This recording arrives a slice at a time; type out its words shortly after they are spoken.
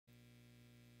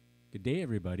Good day,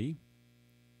 everybody.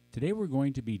 Today we're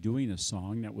going to be doing a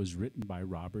song that was written by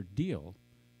Robert Deal,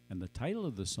 and the title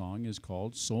of the song is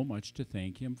called So Much to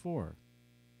Thank Him For.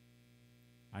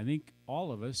 I think all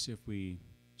of us, if we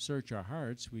search our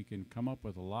hearts, we can come up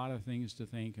with a lot of things to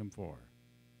thank Him for.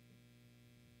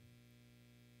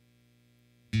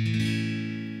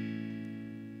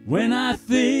 When I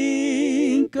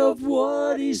think of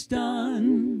what He's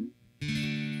done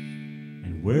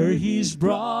and where He's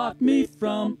brought me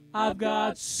from, I've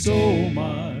got so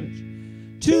much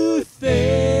to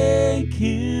thank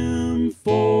Him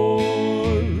for.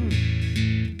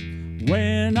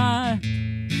 When I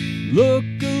look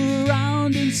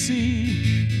around and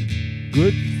see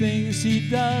good things He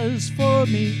does for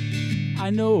me, I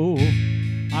know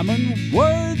I'm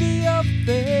unworthy of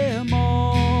them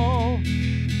all.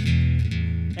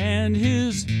 And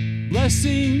His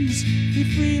blessings He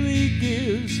freely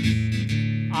gives,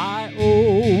 I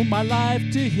owe my life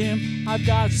to Him. I've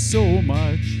got so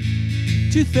much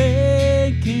to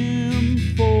thank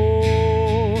Him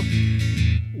for.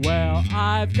 Well,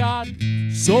 I've got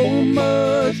so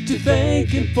much to thank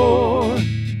Him for,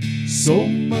 so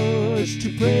much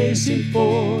to praise Him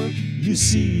for. You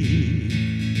see,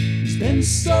 He's been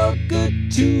so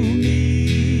good to me.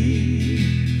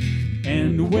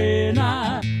 And when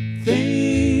I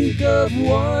think of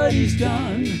what He's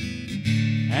done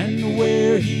and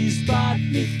where He's brought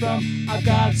me from, I've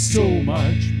got so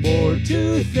much more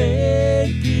to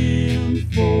thank Him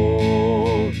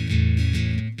for.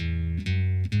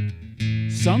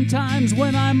 Sometimes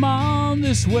when I'm on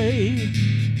this way,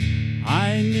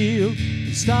 I kneel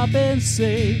and stop and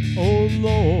say, "Oh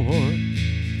Lord,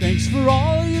 thanks for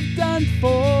all You've done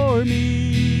for me."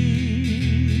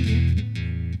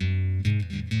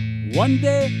 One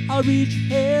day I'll reach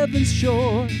heaven's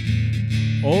shore.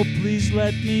 Oh, please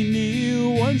let me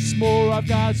kneel once more. I've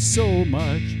got so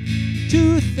much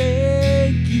to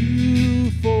thank You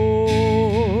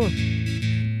for.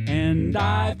 And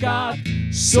I've got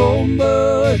so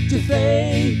much to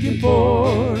thank Him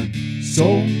for,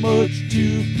 so much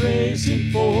to praise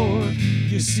Him for.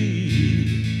 You see,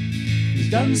 He's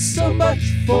done so much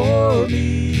for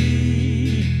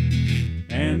me.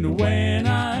 And when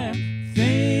I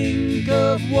think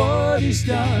of what He's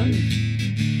done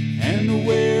and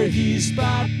where He's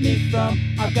brought me from,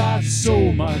 I've got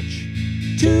so much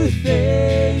to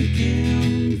thank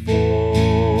Him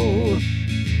for.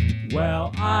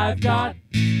 Well, I've got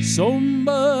so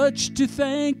much to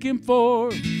thank Him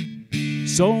for,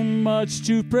 so much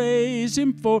to praise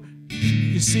Him for.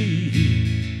 You see,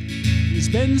 He's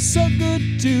been so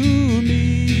good to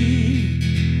me.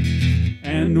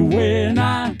 And when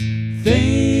I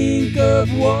think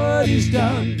of what He's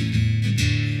done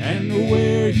and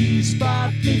where He's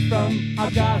brought me from,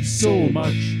 I've got so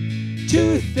much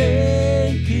to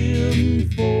thank Him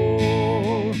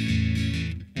for.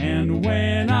 And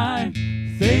when I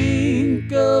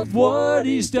think of what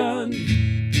He's done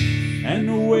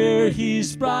and where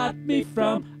He's brought me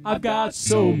from, I've got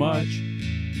so much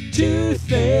to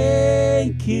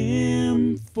thank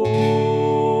Him for.